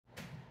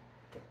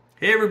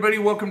Hey everybody,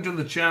 welcome to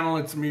the channel.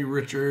 It's me,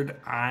 Richard.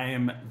 I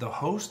am the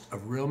host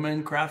of Real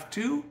Men Craft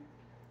 2.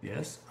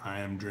 Yes, I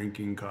am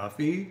drinking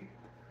coffee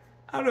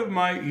out of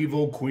my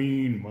evil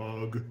queen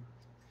mug.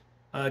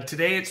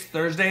 Today it's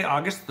Thursday,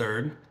 August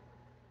 3rd.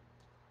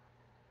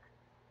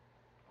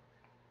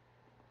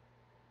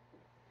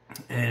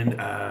 And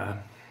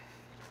I've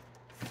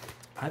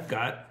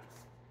got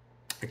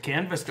a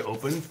canvas to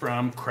open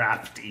from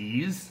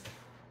Crafties.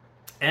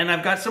 And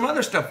I've got some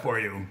other stuff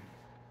for you.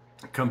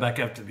 Come back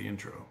after the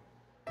intro.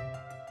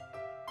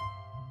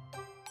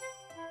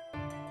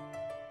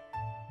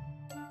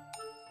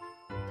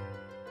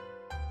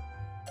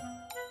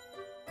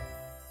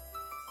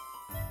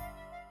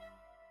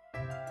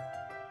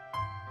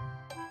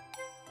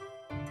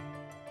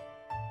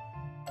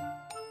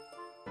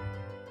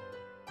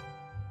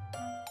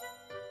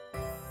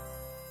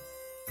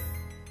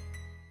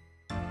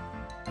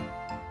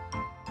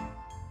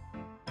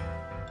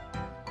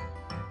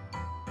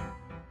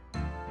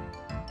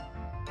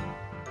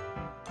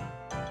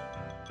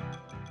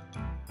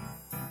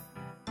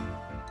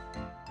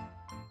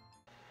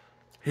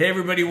 Hey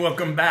everybody,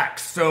 welcome back.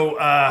 So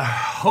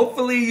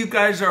hopefully you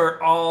guys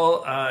are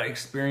all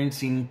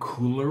experiencing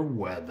cooler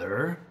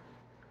weather.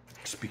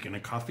 Speaking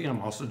of coffee,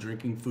 I'm also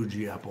drinking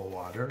Fuji apple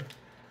water.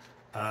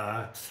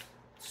 I'm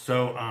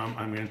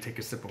going to take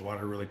a sip of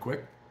water really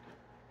quick.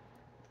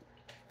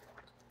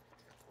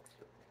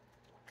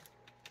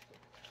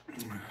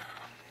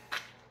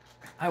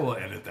 I will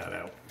edit that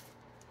out.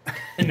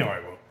 No, I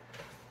won't.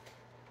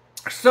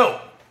 So,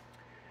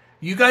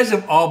 you guys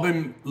have all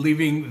been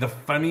leaving the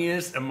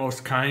funniest and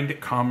most kind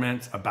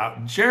comments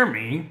about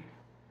Jeremy,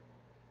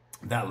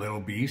 that little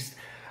beast.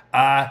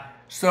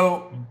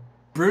 So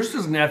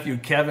Bruce's nephew,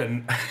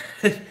 Kevin,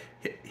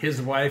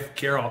 his wife,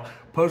 Carol,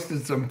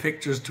 posted some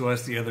pictures to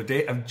us the other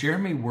day of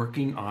Jeremy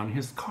working on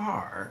his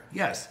car.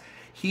 Yes,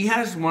 he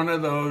has one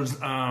of those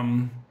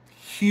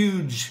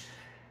huge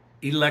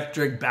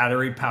electric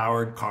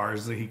battery-powered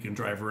cars that he can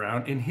drive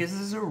around, and his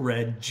is a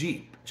red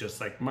Jeep,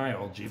 just like my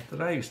old Jeep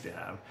that I used to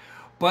have.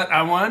 But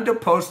I wanted to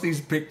post these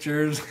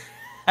pictures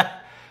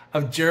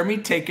of Jeremy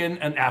taking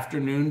an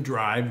afternoon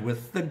drive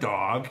with the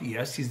dog.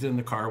 Yes, he's in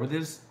the car with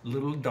his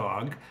little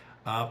dog,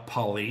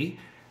 Polly.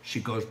 She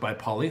goes by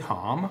Polly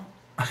Hom.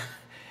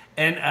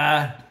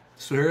 And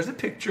so here's a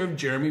picture of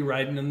Jeremy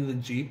riding in the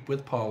Jeep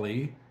with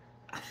Polly.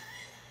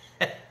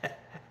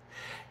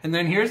 And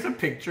then here's a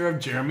picture of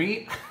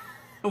Jeremy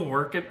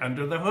working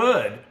under the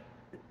hood.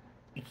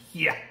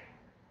 Yeah.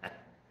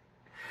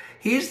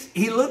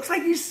 He looks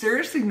like he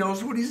seriously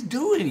knows what he's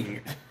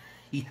doing.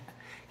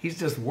 He's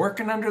just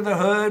working under the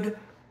hood.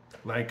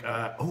 Like,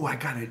 oh, I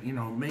gotta,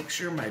 make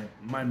sure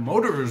my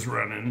motor is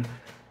running.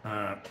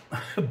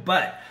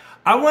 But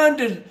I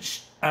wanted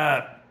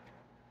to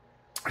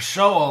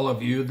show all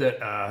of you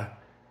that,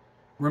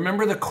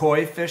 remember the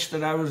koi fish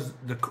that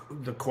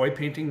the koi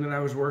painting that I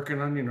was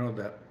working on,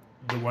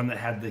 the one that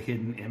had the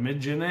hidden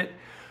image in it.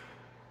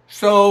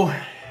 So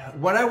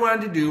what I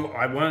wanted to do,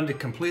 I wanted to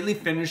completely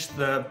finish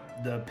the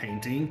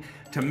painting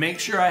to make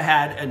sure I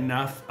had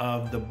enough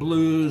of the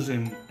blues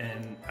and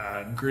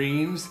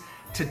greens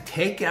to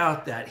take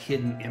out that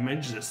hidden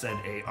image that said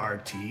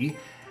ART,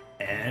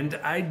 and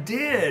I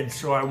did.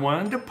 So I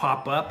wanted to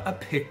pop up a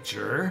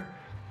picture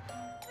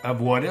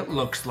of what it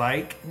looks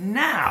like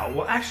now.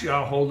 Well, actually,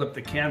 I'll hold up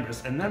the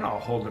canvas and then I'll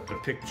hold up the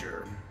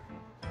picture.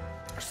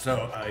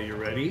 So, you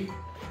ready?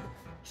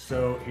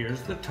 So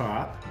here's the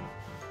top.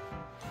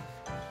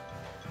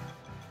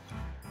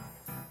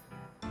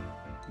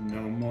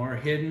 No more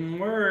hidden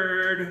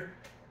word.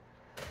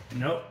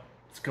 Nope,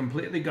 it's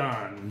completely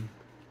gone.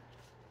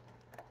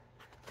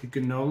 You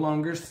can no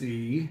longer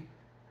see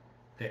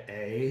the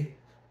A,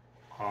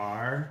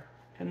 R,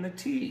 and the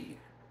T.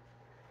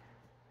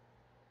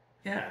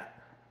 Yeah,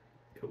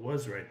 it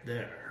was right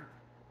there.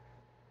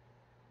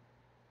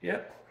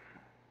 Yep.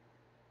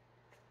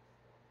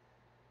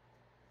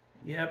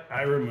 Yep,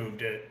 I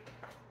removed it.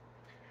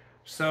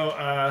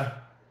 So,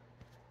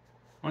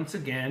 once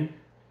again,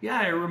 yeah,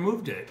 I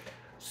removed it.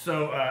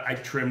 So I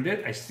trimmed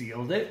it, I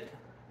sealed it,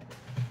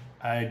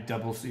 I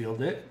double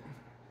sealed it.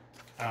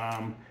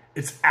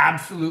 It's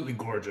absolutely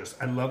gorgeous.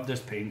 I love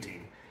this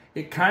painting.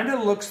 It kind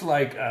of looks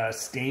like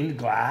stained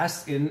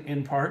glass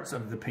in parts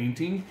of the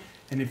painting.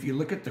 And if you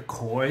look at the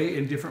koi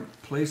in different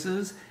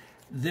places,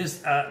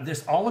 this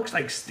all looks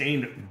like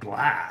stained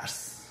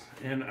glass.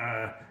 And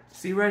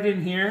see right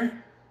in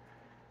here?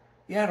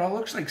 Yeah, it all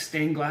looks like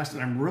stained glass,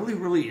 and I'm really,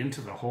 really into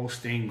the whole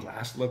stained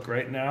glass look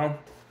right now.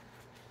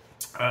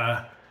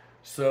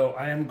 So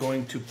I am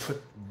going to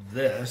put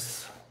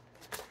this,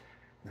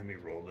 let me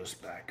roll this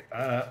back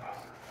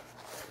up.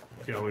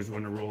 You always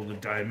want to roll the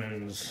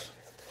diamonds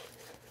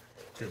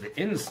to the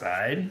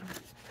inside,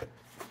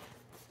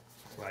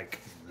 like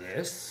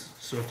this.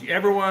 So if you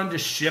ever wanted to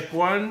ship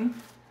one,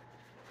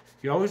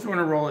 you always want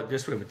to roll it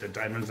this way with the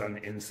diamonds on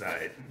the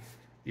inside.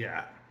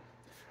 Yeah.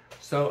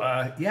 So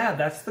yeah,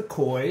 that's the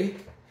koi.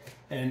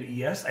 And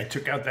yes, I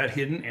took out that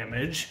hidden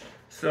image.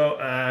 So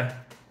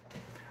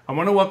I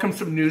want to welcome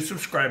some new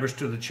subscribers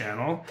to the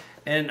channel.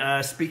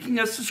 And speaking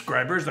of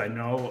subscribers, I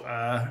know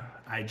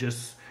I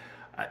just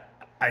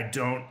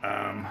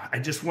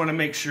want to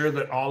make sure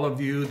that all of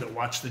you that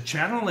watch the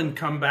channel and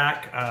come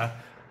back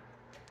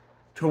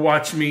to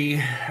watch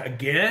me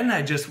again,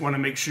 I just want to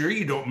make sure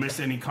you don't miss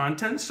any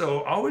content.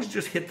 So always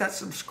just hit that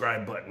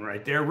subscribe button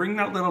right there. Ring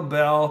that little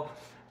bell.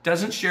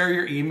 Doesn't share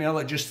your email.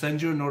 It just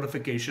sends you a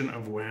notification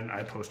of when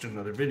I post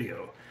another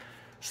video.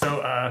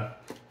 So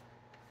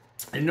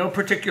in no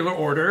particular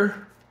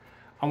order,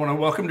 I want to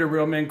welcome to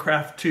Real Men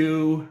Craft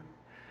 2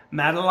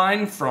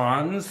 Madeline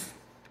Franz,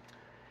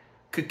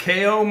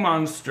 Cacao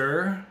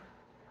Monster,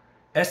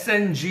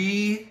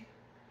 SNG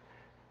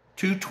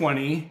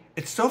 220.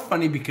 It's so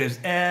funny because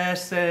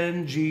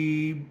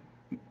SNG,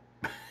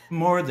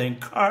 more than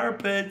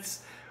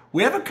carpets.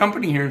 We have a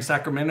company here in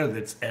Sacramento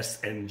that's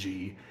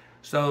SNG.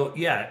 So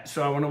yeah,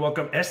 so I want to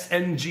welcome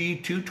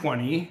SNG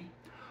 220,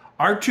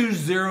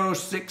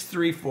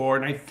 R20634,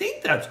 and I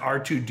think that's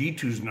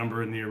R2D2's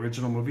number in the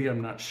original movie,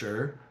 I'm not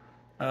sure.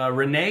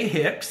 Renee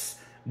Hicks,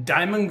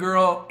 Diamond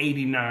Girl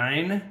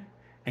 89,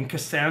 and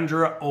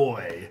Cassandra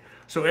Oy.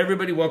 So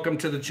everybody, welcome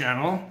to the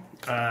channel.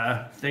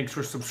 Thanks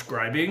for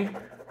subscribing.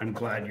 I'm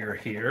glad you're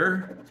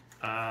here.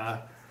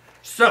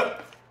 So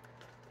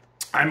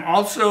I'm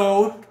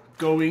also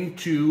going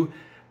to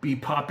be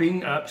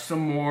popping up some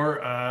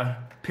more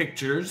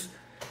pictures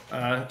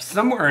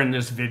somewhere in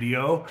this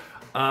video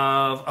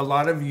of a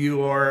lot of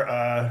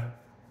your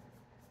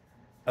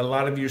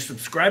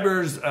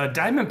subscribers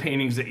diamond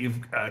paintings that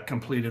you've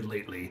completed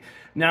lately.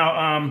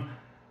 Now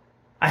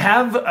I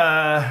have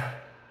a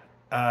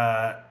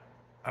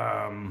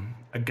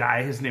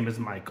guy, his name is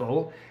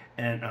Michael,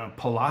 and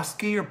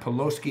Pulaski or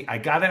Poloski. I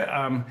got it.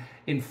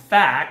 In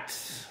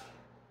fact,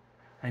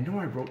 I know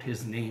I wrote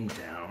his name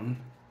down.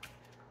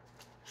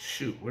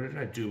 Shoot, what did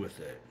I do with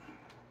it?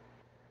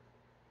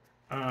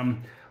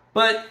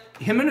 But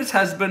him and his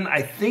husband,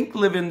 I think,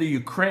 live in the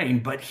Ukraine,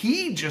 but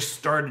he just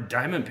started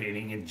diamond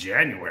painting in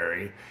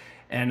January,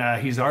 and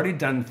he's already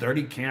done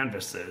 30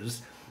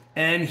 canvases,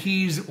 and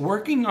he's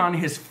working on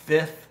his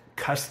 5th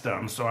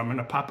custom. So I'm going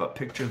to pop up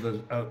pictures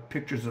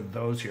of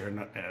those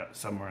here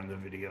somewhere in the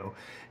video.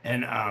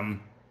 And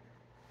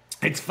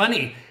it's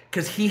funny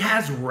because he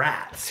has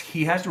rats.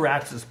 He has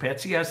rats as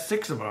pets. He has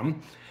 6 of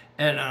them,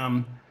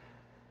 and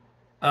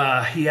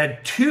he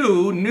had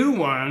 2 new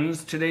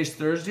ones. Today's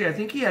Thursday. I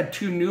think he had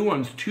 2 new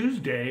ones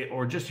Tuesday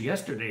or just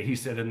yesterday, he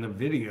said in the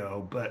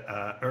video, but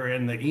or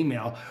in the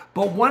email.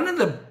 But one of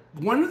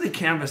the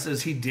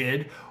canvases he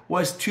did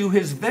was to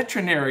his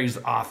veterinary's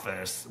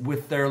office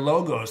with their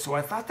logo. So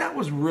I thought that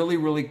was really,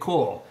 really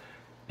cool.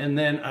 And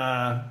then,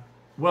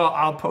 well,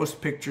 I'll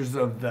post pictures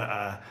of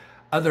the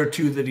other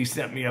 2 that he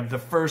sent me of the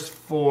first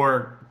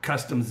 4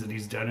 customs that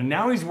he's done. And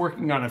now he's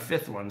working on a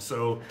 5th one.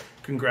 So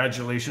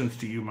congratulations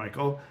to you,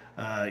 Michael.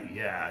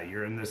 Yeah,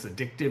 you're in this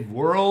addictive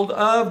world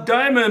of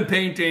diamond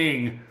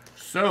painting.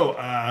 So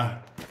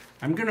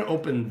I'm gonna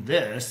open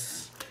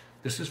this.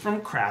 This is from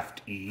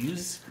Craft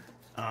Ease.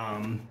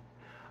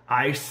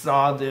 I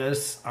saw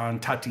this on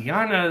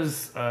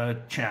Tatiana's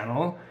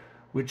channel,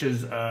 which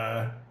is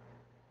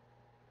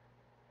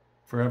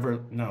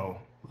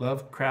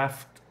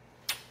Lovecraft,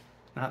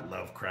 not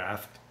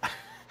Lovecraft.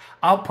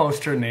 I'll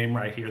post her name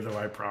right here though,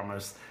 I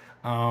promise.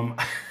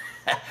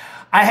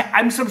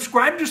 I'm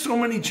subscribed to so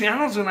many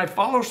channels and I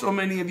follow so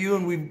many of you,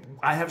 and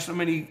I have so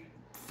many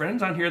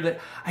friends on here that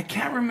I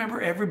can't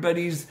remember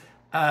everybody's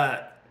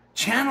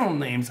channel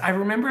names. I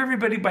remember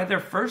everybody by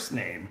their first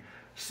name.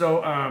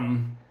 So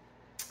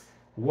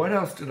what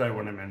else did I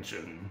want to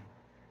mention?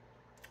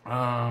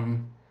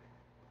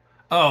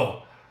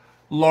 Oh,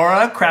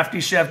 Laura, Crafty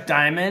Chef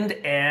Diamond,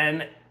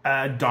 and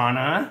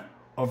Donna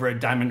over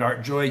at Diamond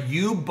Art Joy.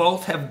 You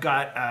both have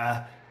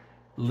got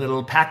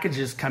little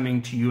packages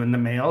coming to you in the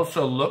mail.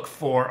 So look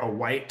for a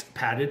white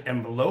padded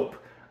envelope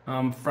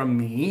from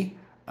me.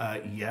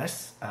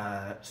 Yes.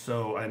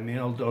 So I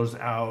mailed those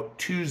out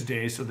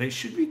Tuesday. So they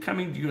should be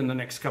coming to you in the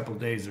next couple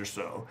days or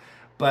so.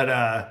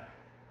 But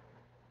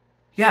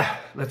yeah,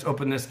 let's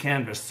open this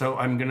canvas. So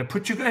I'm going to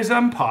put you guys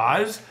on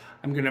pause.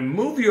 I'm going to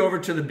move you over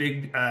to the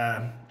big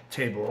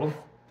table,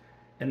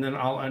 and then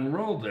I'll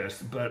unroll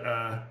this. But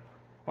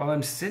while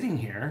I'm sitting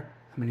here,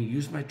 I'm going to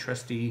use my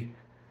trusty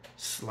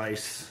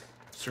slice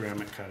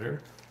ceramic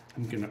cutter.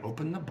 I'm going to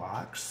open the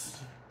box.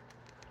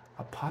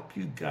 I'll pop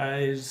you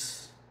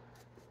guys.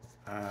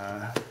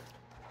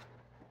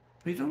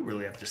 You don't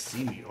really have to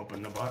see me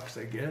open the box,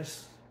 I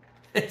guess.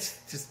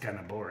 It's just kind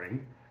of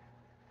boring.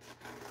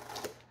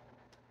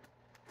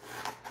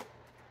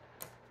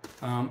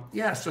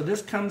 Yeah, so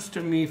this comes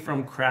to me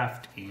from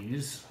Craft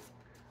Ease.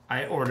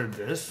 I ordered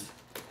this.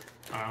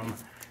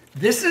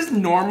 This is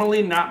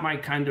normally not my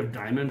kind of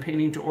diamond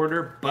painting to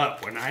order,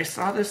 but when I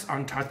saw this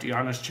on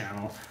Tatiana's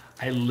channel,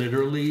 I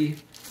literally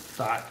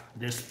thought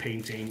this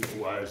painting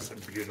was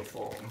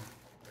beautiful.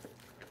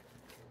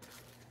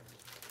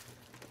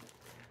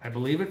 I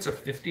believe it's a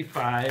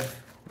 55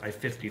 by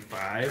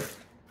 55.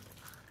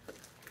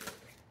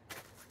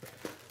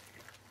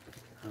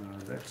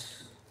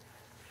 Let's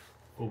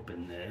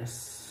open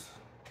this.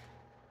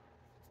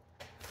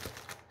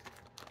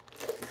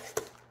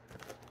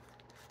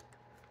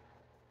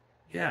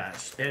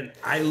 Yes, and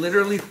I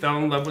literally fell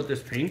in love with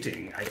this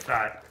painting. I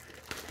thought,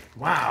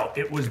 wow,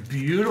 it was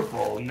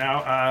beautiful.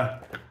 Now,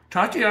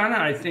 Tatiana,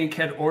 I think,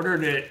 had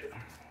ordered it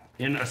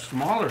in a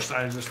smaller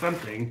size or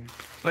something,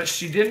 but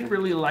she didn't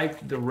really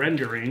like the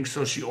rendering,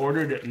 so she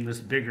ordered it in this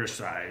bigger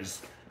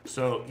size.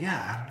 So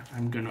yeah,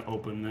 I'm gonna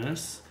open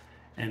this,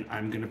 and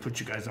I'm gonna put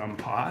you guys on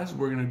pause.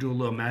 We're gonna do a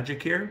little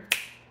magic here.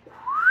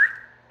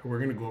 We're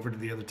gonna go over to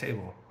the other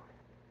table.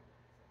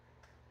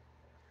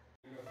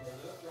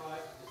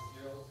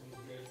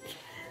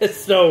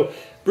 So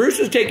Bruce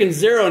is taking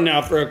Zero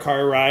now for a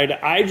car ride.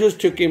 I just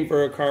took him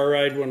for a car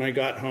ride when I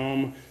got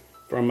home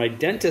from my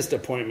dentist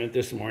appointment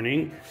this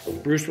morning.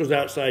 Bruce was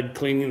outside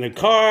cleaning the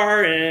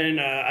car, and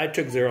I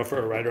took Zero for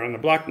a ride around the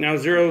block. Now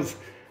Zero's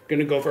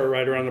gonna go for a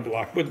ride around the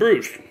block with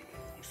Bruce.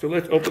 So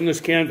let's open this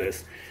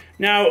canvas.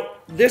 Now,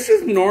 this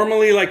is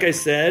normally, like I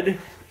said,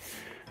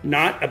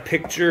 not a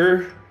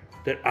picture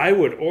that I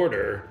would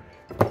order,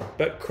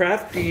 but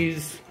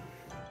Crafties,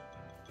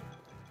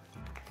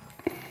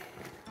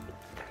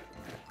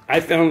 I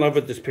fell in love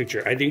with this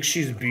picture. I think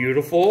she's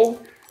beautiful.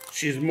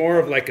 She's more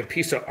of like a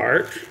piece of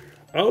art.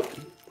 Oh,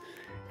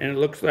 and it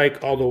looks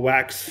like all the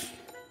wax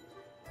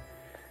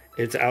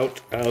is out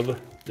of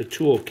the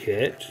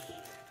toolkit.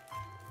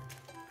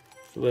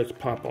 So let's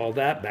pop all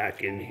that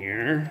back in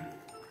here.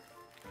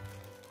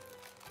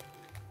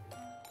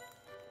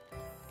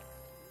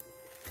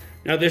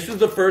 Now this is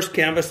the first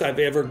canvas I've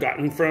ever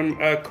gotten from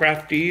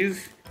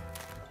Crafties.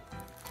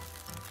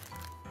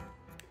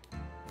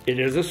 It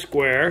is a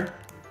square.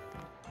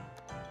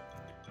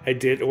 I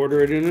did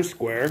order it in a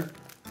square.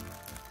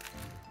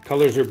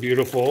 Colors are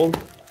beautiful.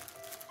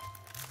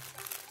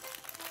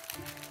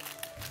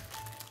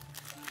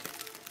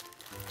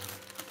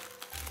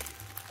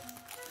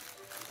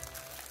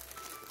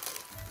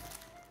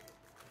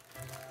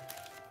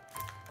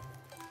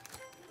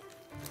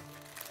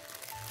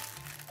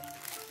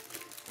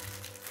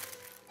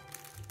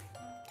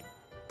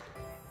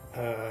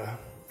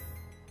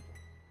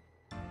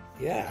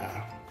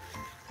 Yeah.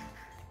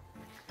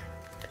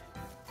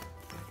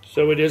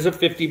 So it is a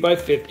 50 by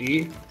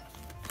 50.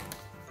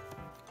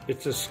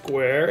 It's a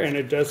square, and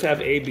it does have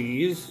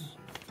ABs.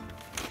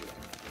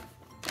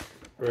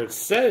 Or it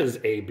says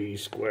AB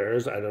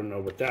squares. I don't know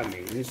what that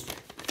means.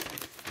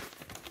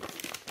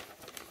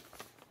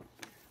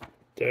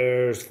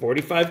 There's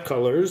 45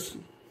 colors.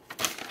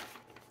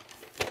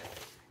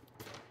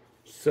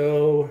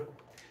 So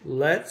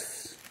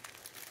let's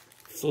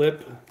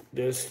flip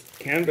this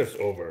canvas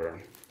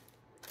over.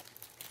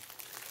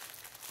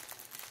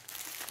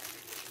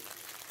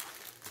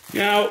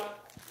 Now,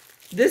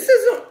 this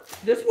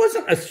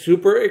wasn't a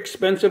super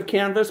expensive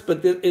canvas,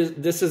 but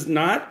this is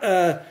not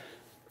a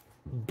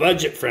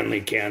budget-friendly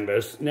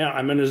canvas. Now,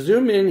 I'm going to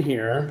zoom in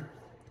here.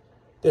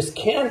 This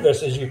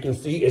canvas, as you can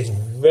see, is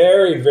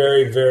very,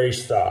 very, very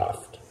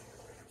soft.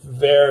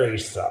 Very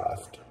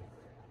soft.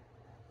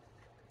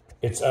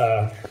 It's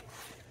got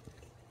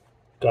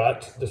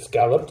the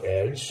scalloped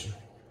edge.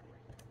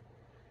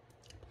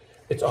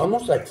 It's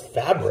almost like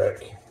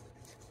fabric.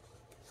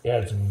 Yeah,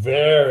 it's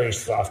very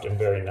soft and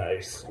very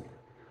nice.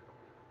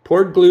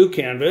 Poured glue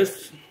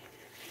canvas.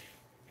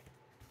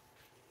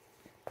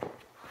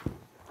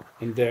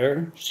 And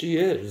there she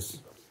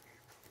is.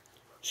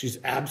 She's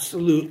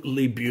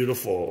absolutely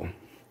beautiful.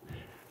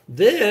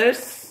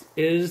 This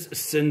is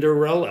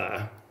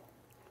Cinderella.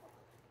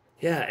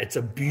 Yeah, it's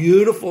a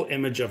beautiful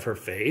image of her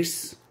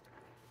face.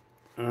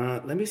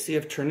 Let me see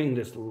if turning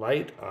this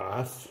light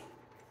off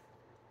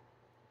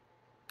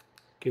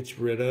gets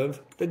rid of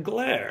the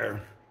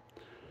glare.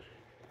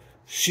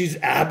 She's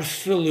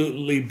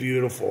absolutely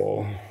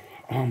beautiful.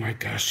 Oh my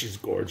gosh, she's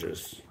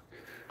gorgeous.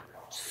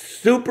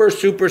 Super,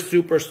 super,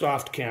 super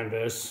soft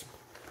canvas.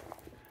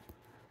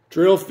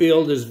 Drill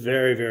field is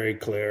very, very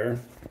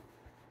clear.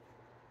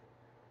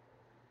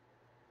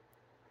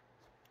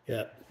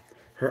 Yeah,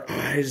 her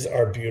eyes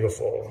are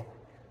beautiful.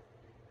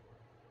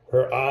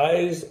 Her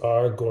eyes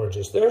are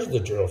gorgeous. There's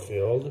the drill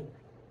field.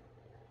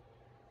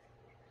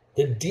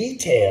 The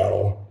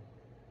detail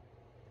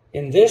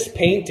in this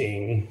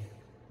painting.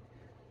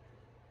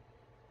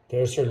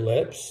 There's her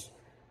lips.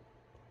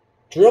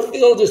 Drill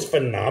field is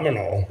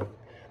phenomenal.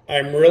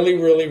 I'm really,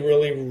 really,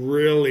 really,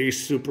 really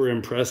super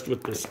impressed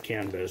with this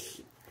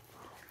canvas.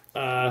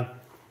 Oh,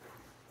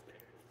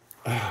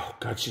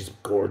 God, she's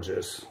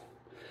gorgeous.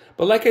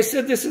 But like I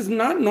said, this is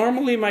not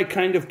normally my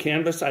kind of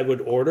canvas I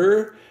would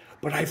order,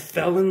 but I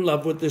fell in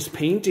love with this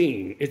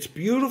painting. It's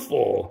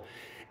beautiful.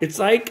 It's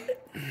like,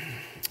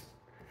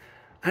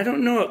 I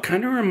don't know, it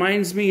kind of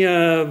reminds me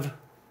of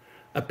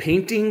a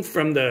painting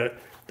from the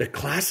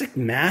classic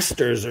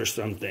masters or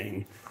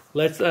something.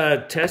 Let's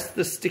test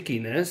the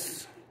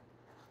stickiness.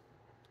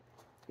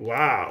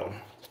 Wow.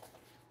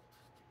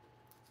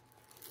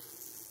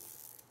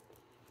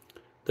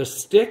 The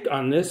stick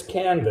on this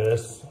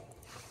canvas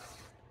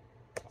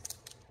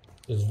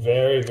is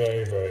very,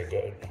 very, very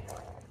good.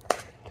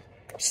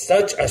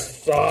 Such a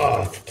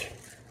soft,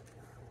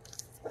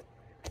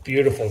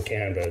 beautiful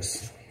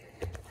canvas.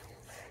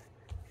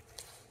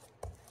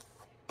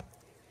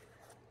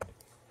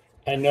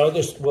 I know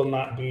this will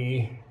not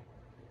be,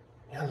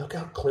 yeah, look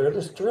how clear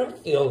this drill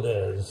field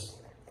is.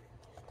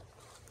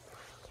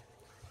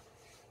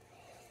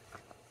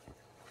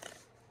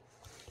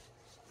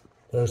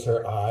 There's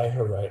her eye,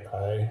 her right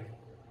eye.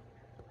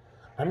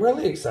 I'm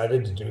really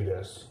excited to do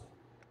this.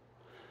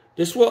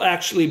 This will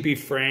actually be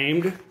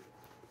framed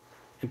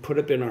and put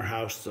up in our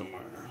house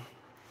somewhere.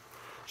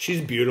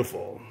 She's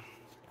beautiful.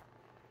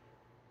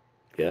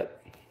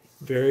 Yep,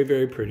 very,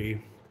 very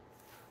pretty.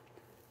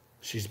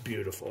 She's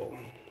beautiful.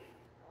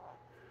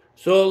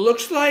 So it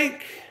looks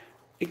like,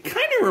 it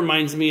kind of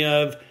reminds me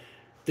of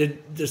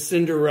the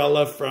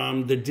Cinderella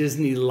from the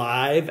Disney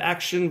live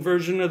action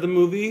version of the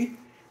movie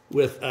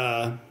with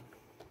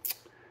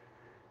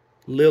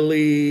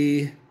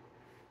Lily.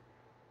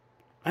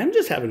 I'm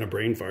just having a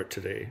brain fart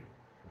today.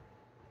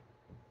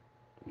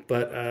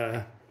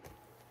 But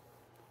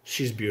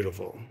she's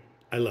beautiful.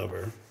 I love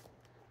her.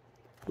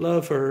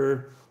 Love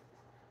her.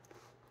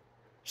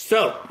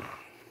 So,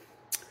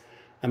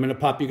 I'm going to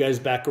pop you guys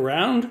back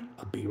around.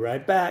 I'll be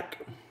right back.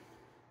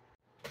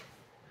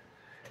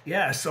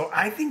 Yeah, so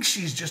I think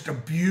she's just a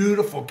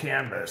beautiful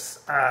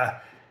canvas.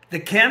 The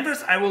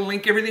canvas, I will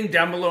link everything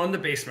down below in the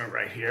basement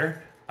right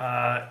here.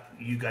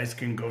 You guys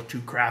can go to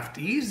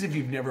Crafties if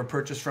you've never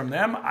purchased from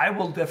them. I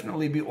will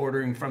definitely be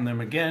ordering from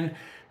them again.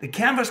 The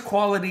canvas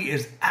quality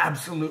is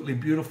absolutely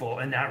beautiful,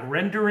 and that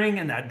rendering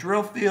and that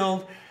drill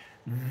field,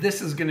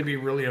 this is going to be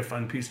really a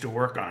fun piece to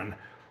work on.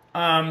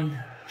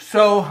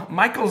 So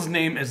Michael's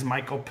name is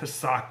Michael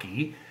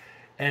Pisaki,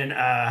 and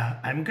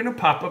I'm going to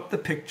pop up the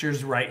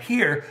pictures right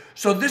here.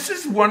 So this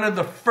is one of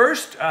the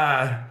first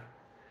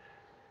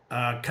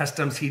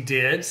customs he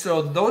did.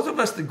 So those of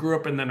us that grew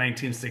up in the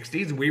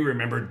 1960s, we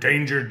remember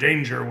Danger,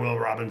 Danger, Will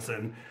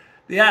Robinson.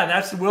 Yeah,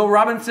 that's Will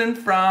Robinson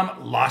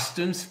from Lost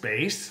in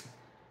Space.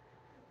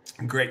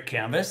 Great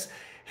canvas.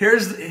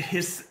 Here's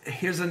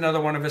another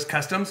one of his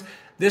customs.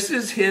 This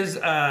is his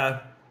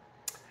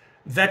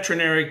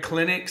veterinary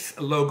clinic's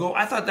logo.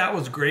 I thought that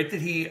was great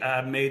that he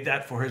made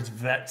that for his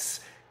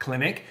vet's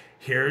clinic.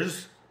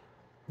 Here's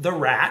the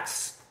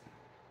rats.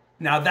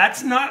 Now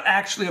that's not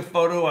actually a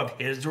photo of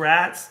his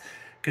rats,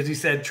 because he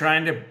said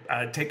trying to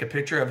take a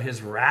picture of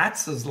his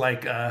rats is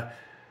like,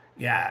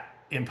 yeah,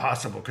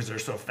 impossible because they're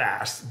so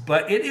fast.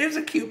 But it is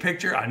a cute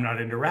picture. I'm not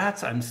into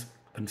rats. I'm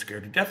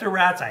scared to death of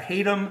rats. I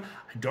hate them.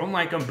 I don't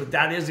like them, but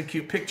that is a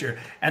cute picture.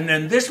 And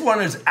then this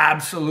one is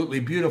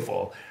absolutely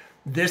beautiful.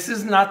 This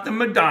is not the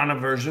Madonna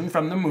version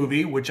from the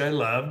movie, which I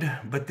loved,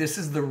 but this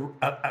is the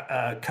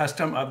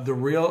custom of the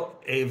real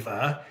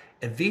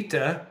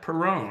Evita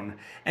Peron.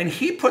 And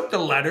he put the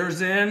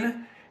letters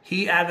in.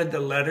 He added the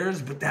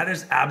letters, but that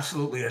is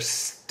absolutely a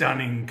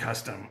stunning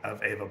custom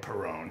of Eva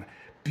Peron.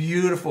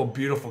 Beautiful,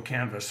 beautiful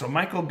canvas. So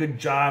Michael, good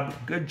job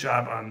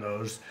on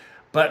those.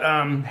 But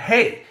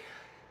hey,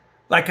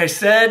 like I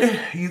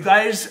said, you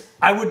guys,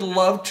 I would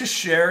love to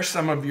share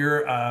some of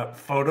your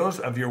photos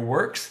of your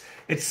works.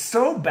 It's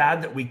so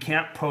bad that we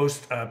can't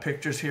post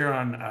pictures here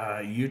on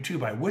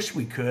YouTube. I wish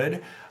we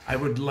could. I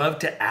would love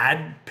to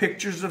add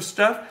pictures of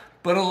stuff,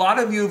 but a lot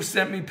of you have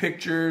sent me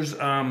pictures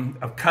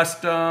of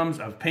customs,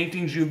 of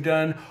paintings you've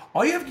done.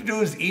 All you have to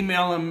do is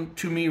email them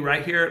to me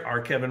right here at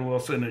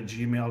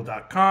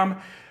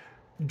rkevinwilson@gmail.com.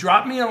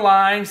 Drop me a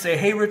line, say,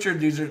 hey,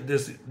 Richard, these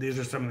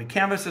are some of the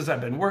canvases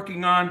I've been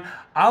working on.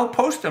 I'll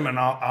post them and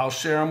I'll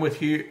share them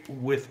with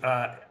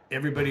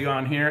everybody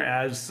on here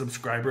as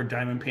subscriber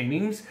Diamond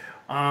Paintings.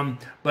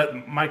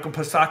 But Michael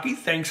Pisaki,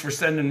 thanks for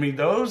sending me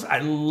those. I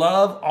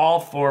love all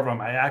four of them.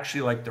 I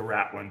actually like the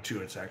rat one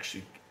too. It's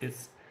actually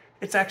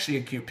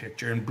a cute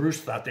picture, and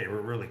Bruce thought they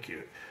were really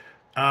cute.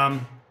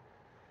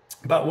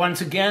 But once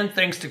again,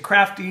 thanks to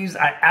Crafties,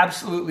 I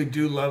absolutely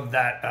do love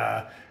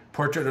that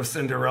portrait of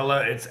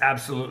Cinderella. It's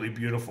absolutely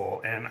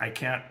beautiful, and I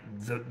can't,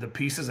 the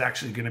piece is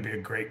actually going to be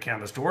a great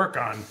canvas to work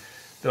on.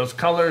 Those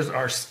colors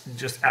are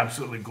just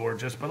absolutely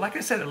gorgeous. But like I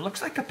said, it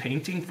looks like a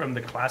painting from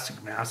the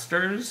Classic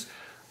Masters.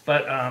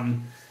 But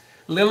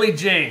Lily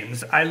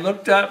James, I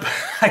looked up,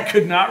 I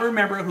could not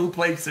remember who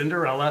played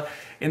Cinderella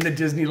in the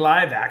Disney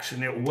live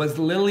action. It was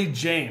Lily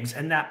James,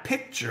 and that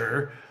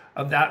picture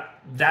of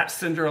that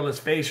Cinderella's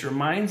face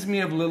reminds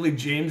me of Lily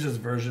James's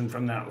version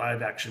from that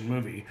live action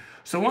movie.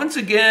 So once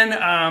again,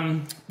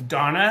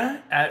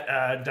 Donna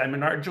at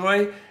Diamond Art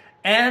Joy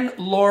and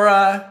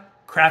Laura,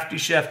 Crafty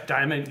Chef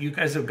Diamond, you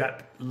guys have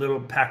got little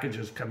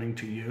packages coming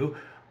to you.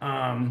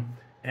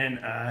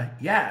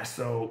 Yeah,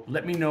 so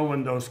let me know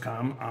when those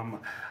come.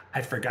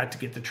 I forgot to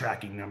get the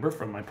tracking number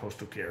from my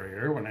postal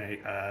carrier when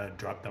I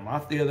dropped them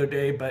off the other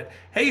day. But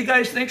hey, you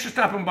guys, thanks for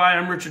stopping by.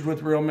 I'm Richard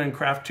with Real Men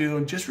Craft 2.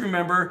 And just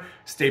remember,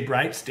 stay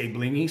bright, stay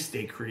blingy,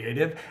 stay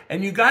creative.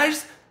 And you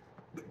guys,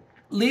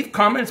 leave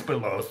comments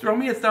below. Throw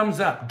me a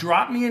thumbs up.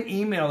 Drop me an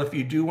email if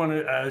you do want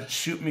to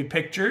shoot me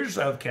pictures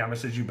of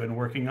canvases you've been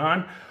working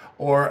on.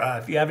 Or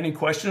if you have any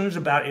questions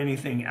about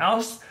anything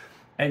else.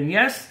 And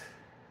yes,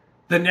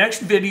 the next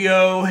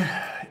video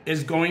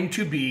is going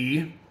to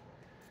be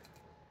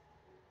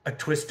a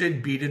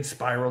twisted beaded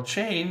spiral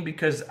chain,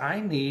 because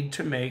I need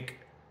to make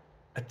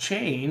a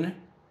chain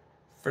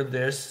for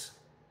this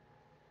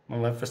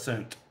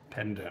Maleficent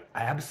pendant.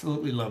 I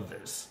absolutely love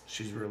this.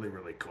 She's really,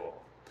 really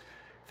cool.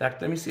 In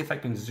fact, let me see if I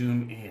can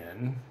zoom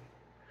in.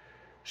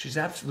 She's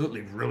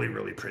absolutely really,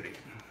 really pretty.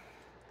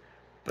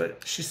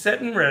 But she's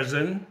set in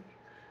resin.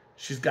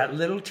 She's got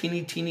little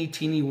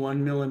teeny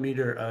 1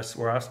 millimeter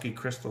Swarovski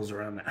crystals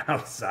around the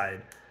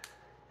outside.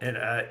 And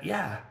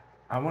yeah,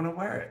 I want to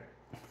wear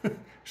it.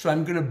 So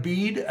I'm going to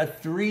bead a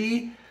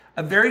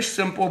very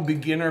simple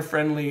beginner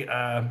friendly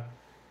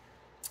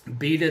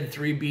beaded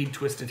 3-bead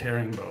twisted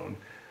herringbone.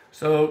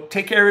 So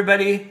take care,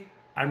 everybody.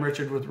 I'm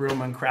Richard with Real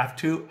Men Craft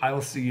 2. I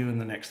will see you in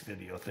the next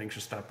video. Thanks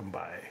for stopping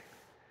by.